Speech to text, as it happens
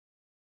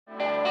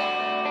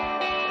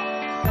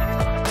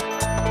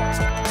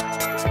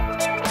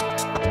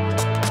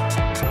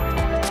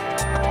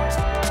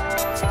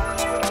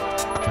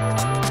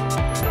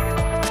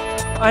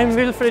I'm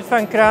Fried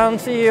Vancraen,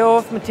 CEO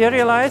of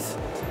Materialise.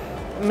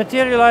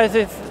 Materialise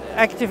is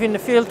active in the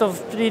field of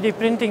 3D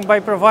printing by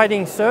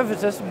providing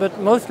services, but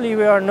mostly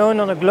we are known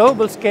on a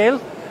global scale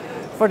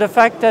for the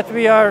fact that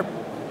we are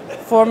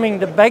forming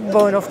the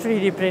backbone of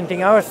 3D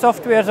printing. Our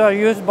softwares are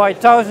used by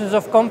thousands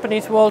of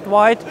companies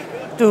worldwide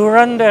to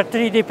run their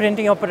 3D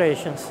printing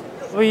operations.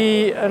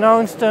 We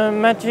announced the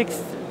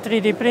Magics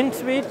 3D print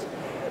suite.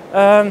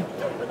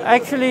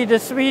 Actually, the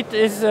suite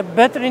is a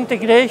better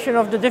integration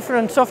of the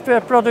different software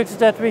products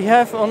that we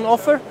have on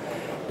offer,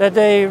 that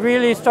they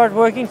really start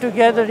working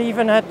together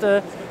even at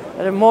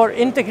a more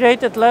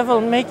integrated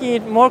level, making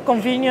it more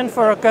convenient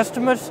for our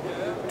customers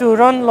to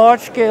run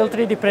large-scale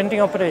 3D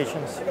printing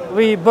operations.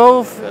 We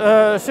both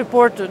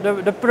support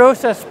the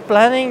process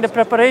planning, the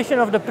preparation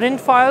of the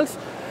print files,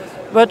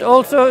 but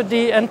also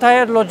the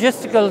entire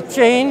logistical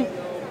chain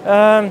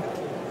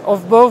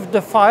of both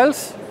the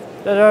files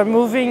that are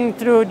moving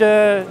through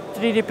the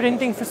 3D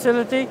printing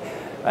facility,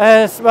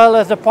 as well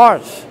as the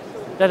parts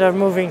that are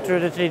moving through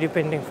the 3D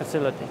printing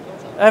facility.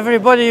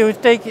 Everybody who is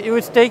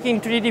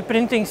taking 3D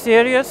printing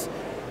serious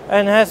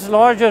and has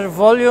larger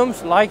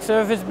volumes, like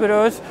service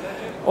bureaus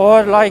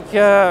or like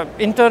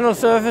internal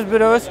service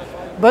bureaus,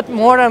 but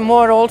more and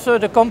more also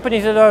the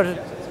companies that are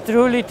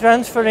truly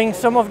transferring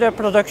some of their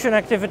production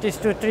activities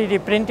to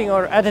 3D printing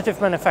or additive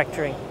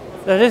manufacturing.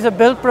 There is a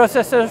build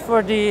processor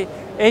for the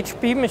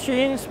HP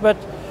machines, but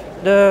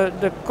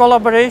the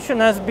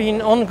collaboration has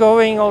been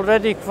ongoing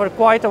already for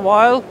quite a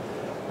while,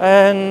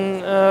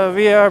 and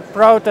we are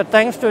proud that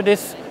thanks to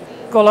this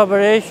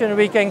collaboration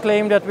we can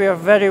claim that we are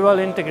very well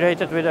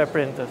integrated with our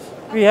printers.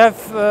 We have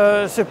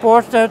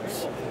supported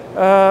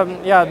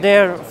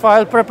their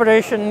file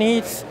preparation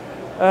needs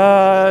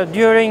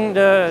during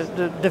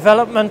the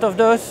development of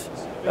those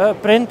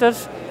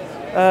printers,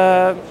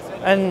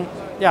 and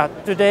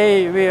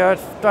today we are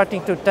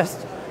starting to test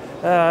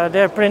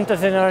their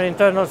printers in our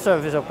internal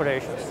service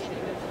operations.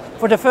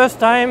 For the first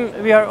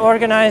time we are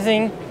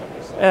organizing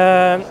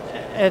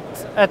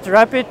at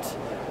Rapid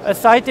a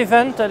site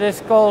event that is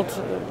called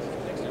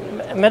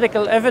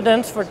Medical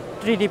Evidence for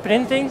 3D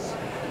Printing,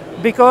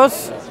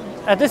 because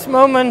at this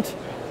moment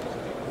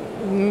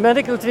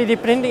medical 3D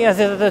printing is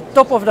at the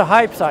top of the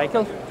hype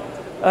cycle.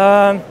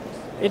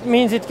 It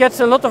means it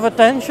gets a lot of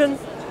attention,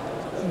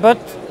 but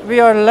we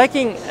are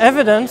lacking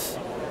evidence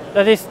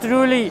that is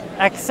truly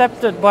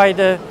accepted by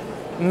the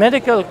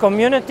medical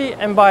community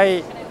and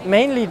by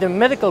mainly the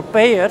medical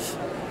payers,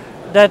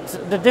 that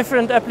the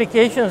different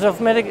applications of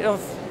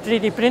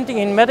 3D printing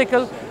in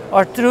medical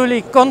are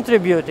truly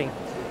contributing.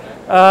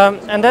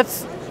 And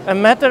that's a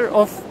matter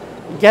of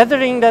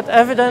gathering that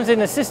evidence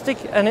in a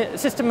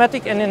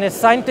systematic and in a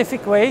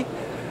scientific way,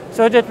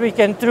 so that we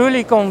can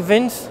truly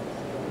convince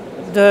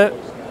the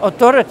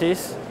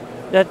authorities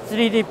that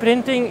 3D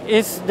printing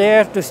is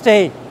there to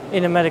stay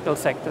in the medical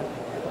sector.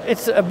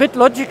 It's a bit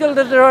logical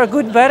that there are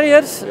good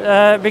barriers,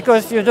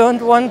 because you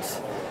don't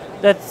want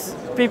that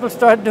people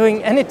start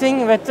doing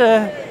anything with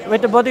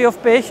the body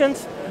of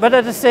patients, but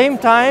at the same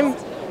time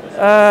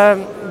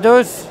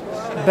those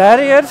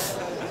barriers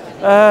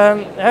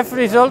have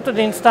resulted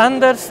in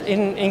standards,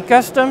 in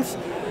customs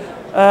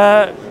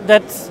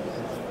that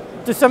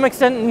to some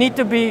extent need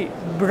to be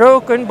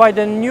broken by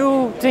the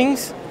new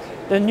things,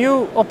 the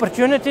new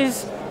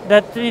opportunities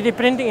that 3D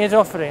printing is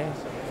offering.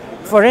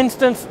 For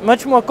instance,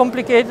 much more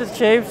complicated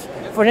shapes,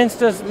 for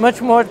instance,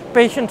 much more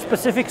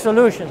patient-specific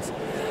solutions.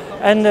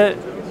 And the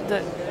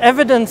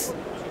evidence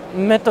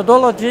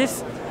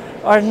methodologies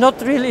are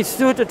not really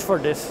suited for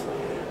this.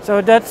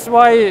 So that's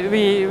why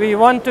we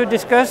want to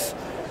discuss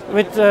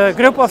with a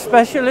group of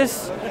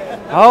specialists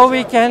how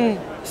we can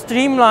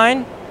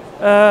streamline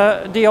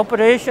the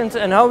operations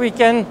and how we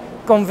can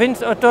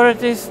convince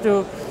authorities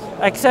to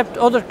accept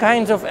other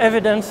kinds of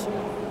evidence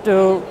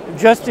to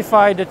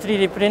justify the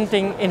 3D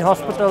printing in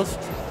hospitals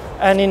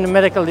and in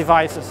medical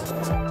devices.